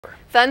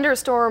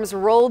Thunderstorms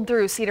rolled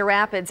through Cedar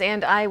Rapids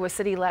and Iowa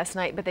City last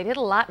night, but they did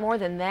a lot more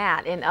than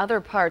that in other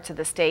parts of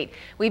the state.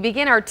 We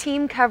begin our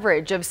team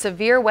coverage of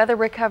severe weather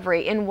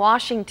recovery in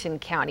Washington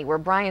County, where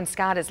Brian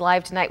Scott is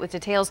live tonight with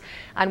details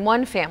on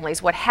one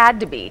family's what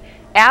had to be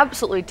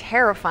absolutely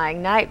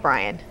terrifying night.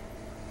 Brian.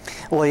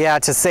 Well, yeah,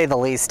 to say the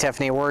least,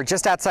 Tiffany. We're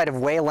just outside of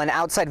Wayland,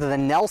 outside of the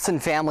Nelson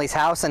family's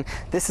house, and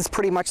this is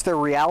pretty much their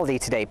reality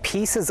today.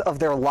 Pieces of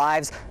their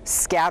lives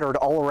scattered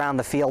all around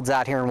the fields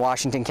out here in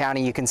Washington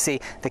County. You can see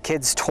the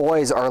kids'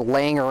 toys are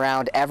laying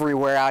around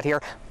everywhere out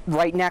here,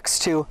 right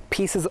next to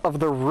pieces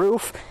of the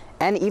roof,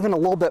 and even a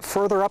little bit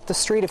further up the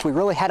street, if we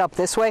really head up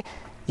this way,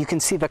 you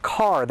can see the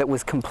car that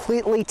was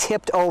completely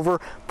tipped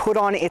over, put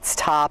on its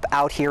top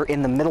out here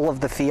in the middle of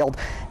the field.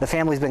 The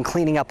family's been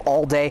cleaning up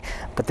all day,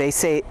 but they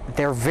say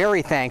they're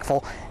very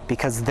thankful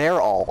because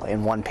they're all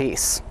in one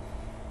piece.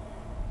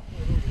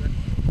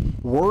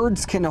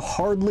 Words can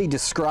hardly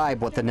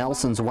describe what the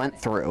Nelsons went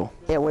through.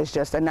 It was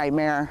just a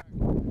nightmare.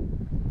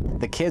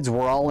 The kids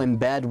were all in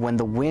bed when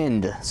the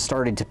wind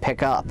started to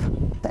pick up.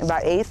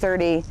 About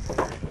 8:30,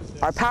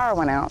 our power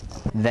went out.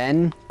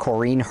 Then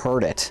Corrine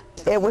heard it.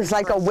 It was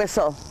like a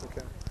whistle.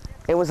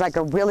 It was like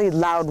a really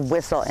loud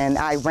whistle, and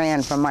I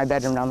ran from my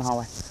bedroom down the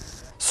hallway.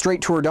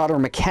 Straight to her daughter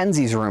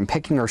Mackenzie's room,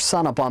 picking her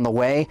son up on the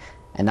way,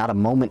 and not a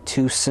moment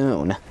too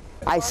soon.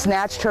 I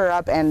snatched her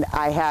up, and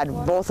I had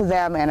both of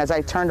them, and as I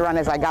turned around,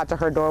 as I got to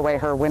her doorway,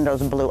 her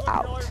windows blew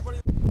out.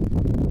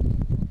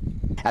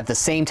 At the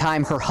same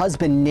time, her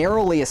husband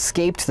narrowly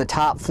escaped the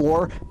top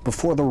floor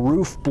before the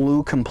roof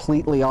blew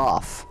completely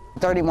off.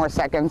 30 more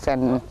seconds,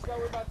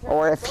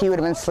 or if he would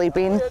have been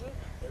sleeping,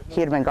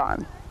 he'd have been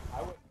gone.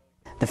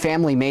 The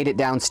family made it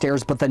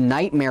downstairs, but the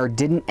nightmare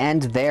didn't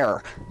end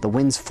there. The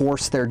winds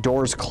forced their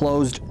doors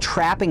closed,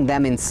 trapping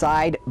them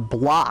inside,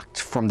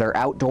 blocked from their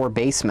outdoor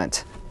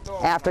basement.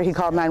 After he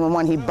called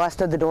 911, he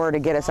busted the door to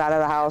get us out of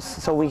the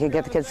house so we could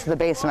get the kids to the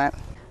basement.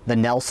 The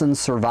Nelsons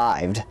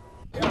survived.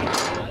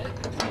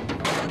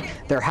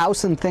 Their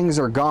house and things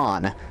are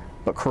gone,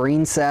 but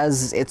Corrine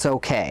says it's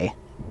okay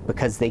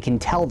because they can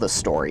tell the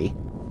story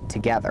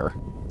together.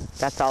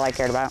 That's all I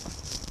cared about.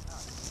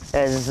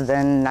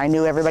 Then I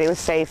knew everybody was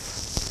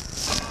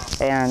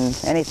safe, and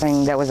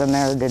anything that was in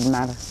there didn't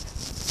matter.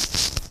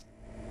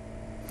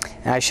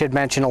 And I should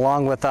mention,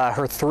 along with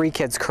her 3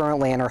 kids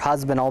currently and her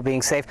husband all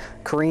being safe,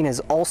 Corrine is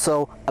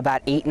also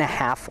about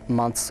 8.5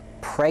 months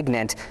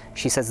pregnant.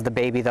 She says the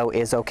baby, though,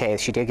 is okay.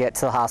 She did get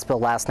to the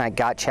hospital last night,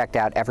 got checked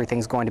out.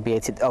 Everything's going to be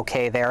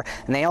okay there.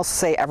 And they also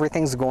say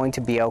everything's going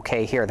to be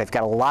okay here. They've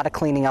got a lot of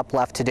cleaning up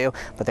left to do,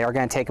 but they are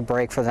going to take a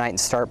break for the night and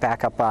start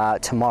back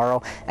up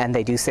tomorrow. And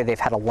they do say they've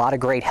had a lot of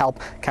great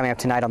help coming up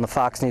tonight on the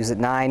Fox News at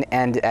 9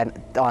 and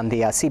on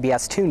the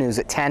CBS 2 News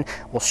at 10.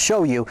 We'll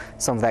show you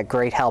some of that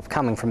great help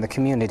coming from the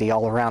community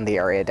all around the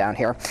area down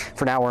here.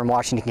 For now, we're in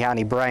Washington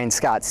County. Brian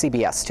Scott,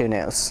 CBS 2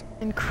 News.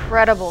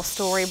 Incredible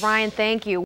story. Brian, thank you.